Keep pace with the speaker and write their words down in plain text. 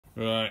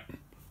Right,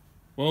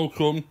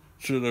 welcome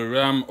to the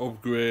RAM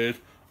upgrade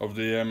of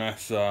the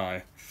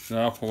MSI.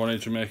 Now, I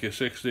wanted to make a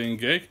 16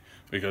 gig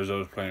because I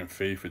was playing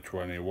FIFA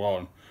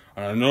 21,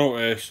 and I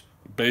noticed,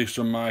 based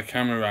on my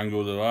camera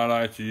angle that I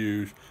like to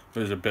use,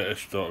 there's a bit of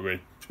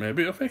stuttering.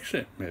 Maybe it'll fix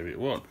it, maybe it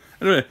won't.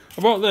 Anyway,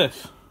 about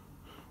this,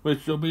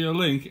 which there'll be a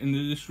link in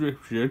the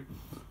description.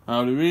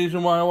 Now, the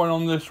reason why I went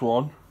on this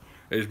one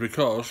is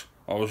because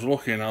I was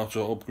looking how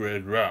to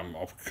upgrade RAM,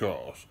 of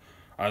course,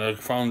 and I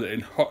found it in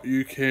Hot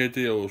UK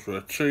deals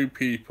where 2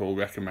 people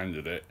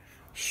recommended it.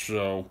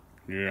 So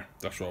yeah,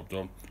 that's what I've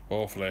done,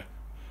 hopefully,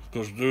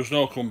 because there was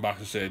no comeback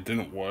to say it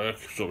didn't work,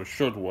 so it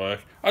should work.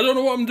 I don't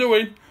know what I'm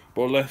doing,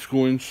 but let's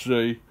go and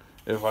see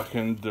if I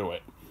can do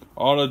it.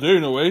 All I do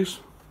know is,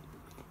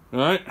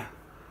 right,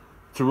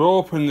 to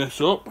open this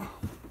up,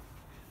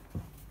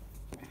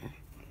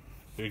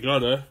 you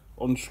gotta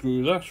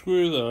unscrew that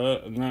screw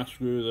there and that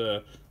screw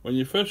there. When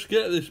you first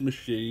get this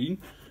machine,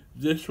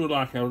 this will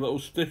like have a little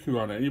sticker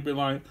on it, and you'll be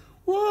like,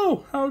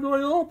 whoa, how do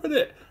I open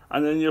it?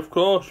 And then of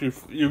course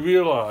you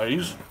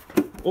realise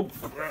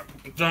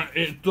that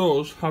it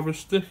does have a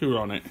sticker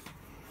on it,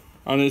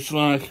 and it's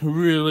like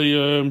really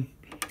you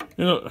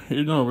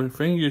know with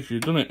fingers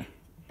you've done it.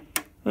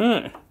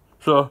 Right,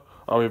 so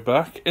I'll be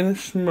back in a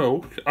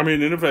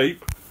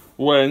vape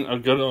when I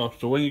get it off.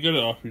 So when you get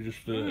it off, you just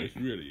it's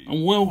really easy.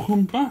 And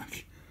welcome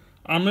back.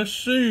 I'm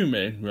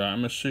assuming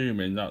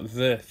that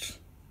this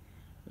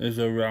is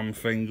a RAM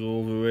thing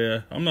over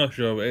here. I'm not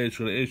sure if it is,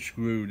 but it is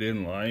screwed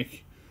in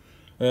like.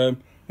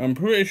 I'm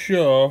pretty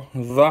sure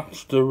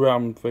that's the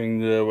RAM thing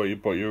there where you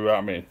put your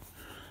RAM in.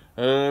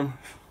 So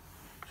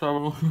have a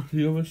look at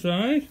the other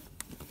side.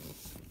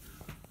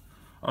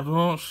 I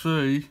don't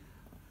see.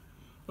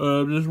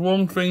 There's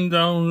one thing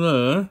down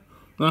there.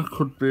 That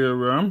could be a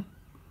RAM.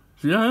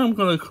 See, I haven't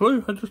got a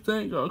clue. I just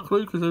ain't got a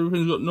clue because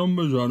everything's got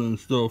numbers on and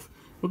stuff.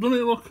 But doesn't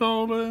it look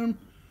all,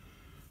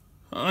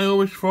 I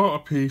always thought a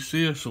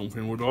PC or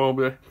something would all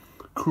be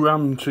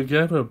crammed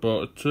together,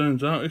 but it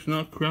turns out it's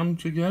not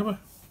crammed together.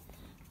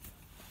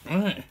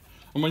 Right,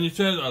 and when you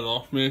take that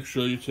off, make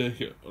sure you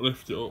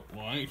lift it up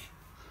like.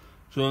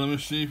 So let me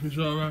see if it's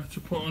alright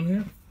to put on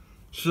here.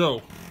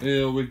 So,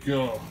 here we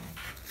go.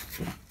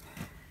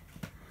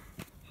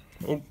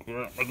 Oh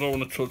crap, I don't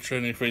want to touch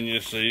anything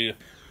you see.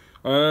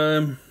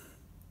 Right,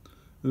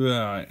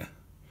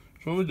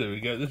 so what we do,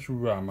 we get this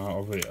RAM out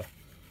of here.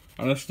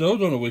 And I still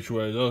don't know which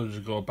way it does. Does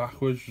it go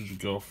backwards? Does it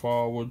go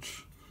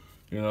forwards?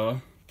 You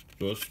know?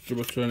 Should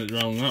I turn it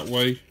around that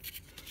way?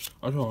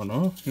 I don't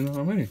know, you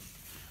know what I mean?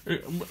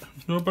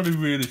 Nobody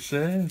really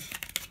says.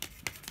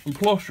 And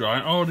plus,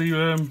 right, all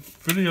the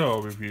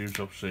video reviews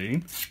I've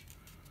seen,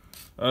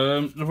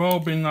 they've all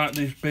been like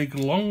these big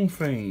long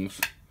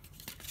things.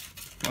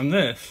 And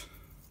this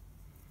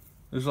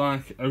is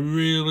like a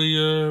really,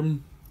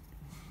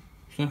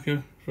 it's like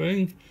a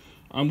thing.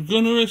 I'm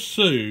gonna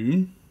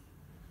assume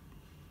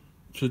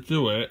to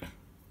do it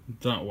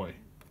that way.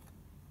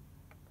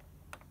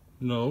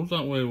 No,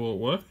 that way won't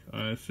work.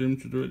 I assume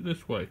to do it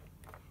this way.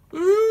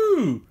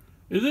 Ooh!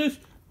 Is this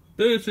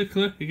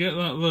basically you get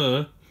that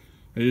there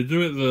and you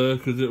do it there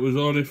because it was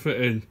only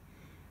fitting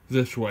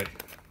this way.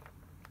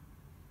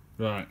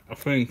 Right, I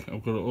think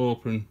I've got to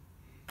open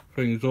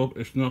things up.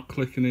 It's not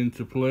clicking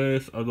into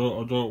place. I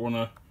don't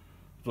wanna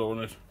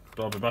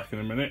I'll be back in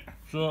a minute.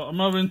 So I'm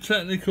having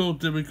technical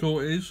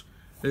difficulties.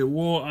 It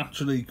won't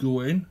actually go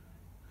in.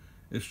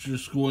 It's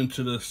just going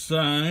to the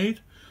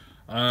side.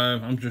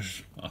 I'm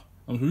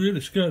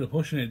really scared of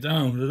pushing it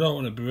down because I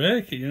don't want to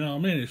break it, you know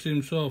what I mean? It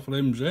seems so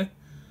flimsy.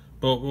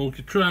 But we'll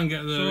try and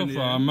get there. So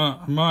far, I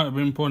might have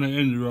been putting it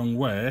in the wrong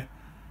way.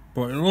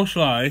 But it looks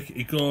like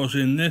it goes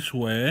in this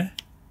way.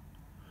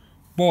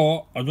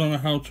 But I don't know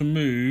how to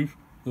move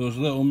those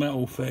little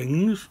metal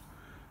things.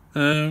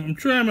 I'm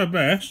trying my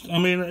best. I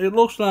mean, it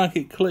looks like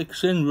it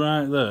clicks in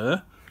right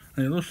there.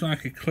 And it looks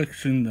like it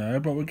clicks in there.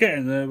 But we're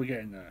getting there,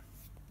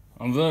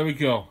 And there we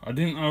go. I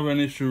didn't have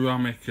any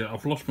ceramic.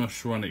 I've lost my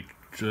ceramic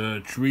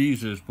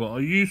tweezers, but I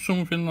used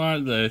something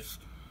like this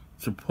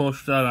to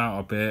push that out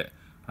a bit,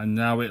 and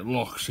now it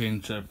locks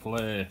into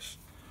place.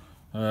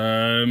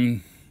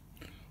 I'm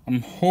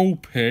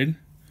hoping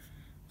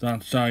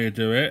that's how you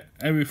do it.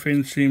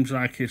 Everything seems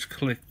like it's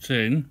clicked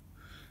in.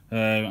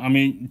 I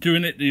mean,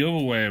 doing it the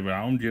other way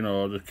around, you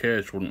know, the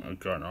case wouldn't have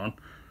gone on.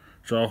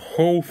 So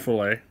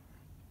hopefully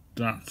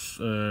that's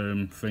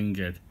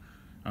fingered.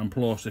 And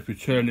plus, if you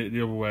turn it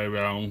the other way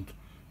around,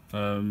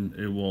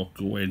 it won't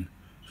go in.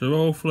 So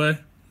hopefully,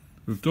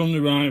 we've done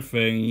the right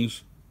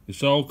things.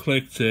 It's all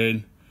clicked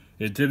in.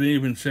 It didn't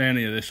even say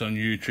any of this on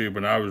YouTube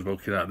when I was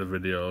looking at the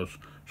videos.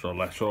 So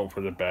let's hope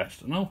for the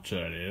best, and I'll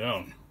turn it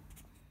on.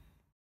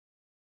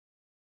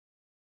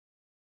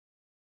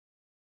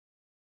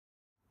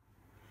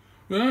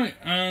 Right,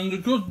 and the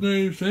good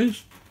news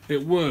is,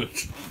 it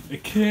worked.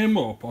 It came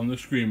up on the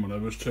screen when I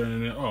was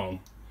turning it on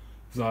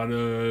that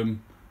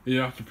you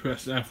have to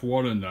press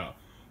F1 and that,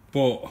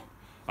 but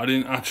I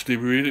didn't actually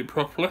read it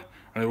properly,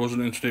 and it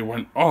wasn't until it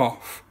went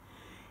off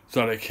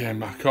that it came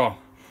back on.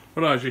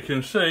 But as you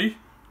can see,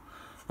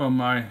 from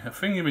my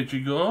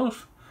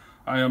thingamajigos,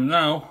 I am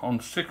now on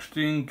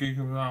 16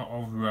 gigabyte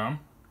of RAM,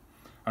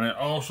 and it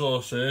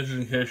also says,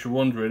 in case you're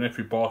wondering if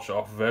you bought it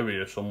off Very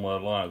or somewhere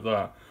like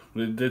that,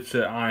 it did say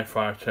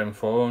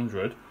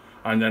i5-10400,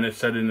 and then it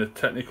said in the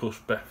technical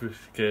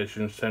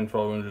specifications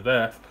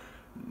 10400f.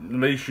 At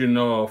least you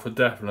know for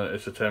definite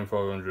it's a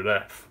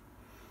 10400f.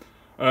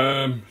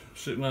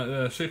 Sitting like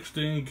there,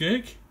 16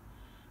 gig,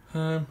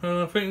 and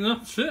I think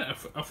that's it.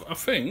 I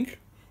think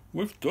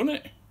we've done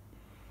it.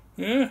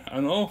 Yeah,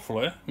 and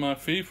hopefully my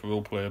FIFA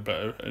will play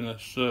better in a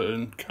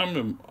certain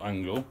camera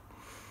angle.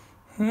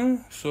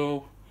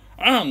 So,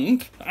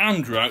 and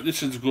right,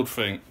 this is a good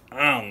thing,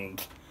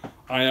 and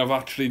I have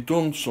actually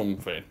done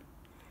something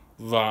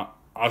that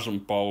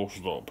hasn't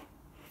ballsed up,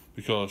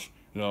 because,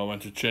 you know, I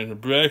went to change the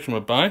brakes on my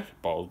bike,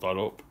 ballsed that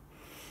up.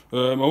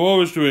 I'm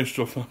always doing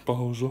stuff that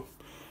balls up.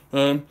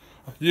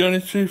 The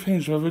only two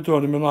things I've ever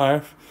done in my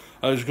life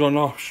has gone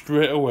off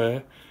straight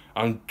away,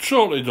 and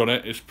totally done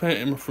it, is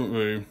painting my front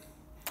room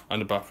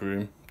and the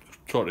bathroom.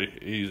 Totally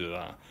easy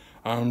that.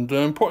 And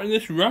putting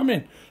this RAM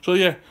in. So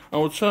yeah, I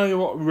will tell you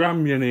what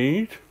RAM you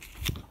need.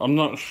 I'm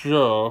not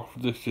sure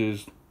if this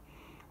is,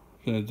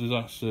 does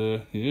that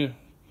say, yeah.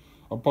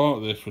 I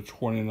bought this for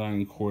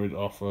 29 quid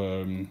off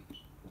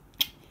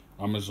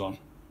Amazon.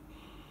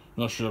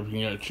 Not sure if you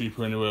can get it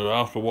cheaper anywhere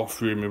else, but what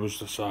threw me was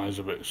the size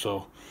of it.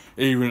 So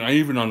even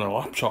on the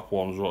laptop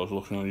ones, what I was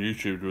looking on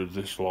YouTube, it was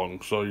this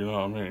long. So you know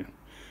what I mean.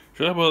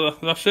 So yeah, well,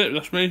 that's it.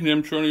 That's me, the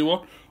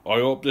M21. I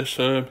hope this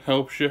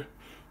helps you,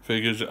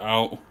 figures it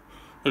out.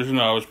 Because you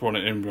know I was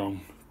putting it in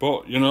wrong.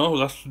 But you know,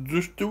 that's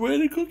just the way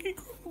the cookie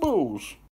crumbles.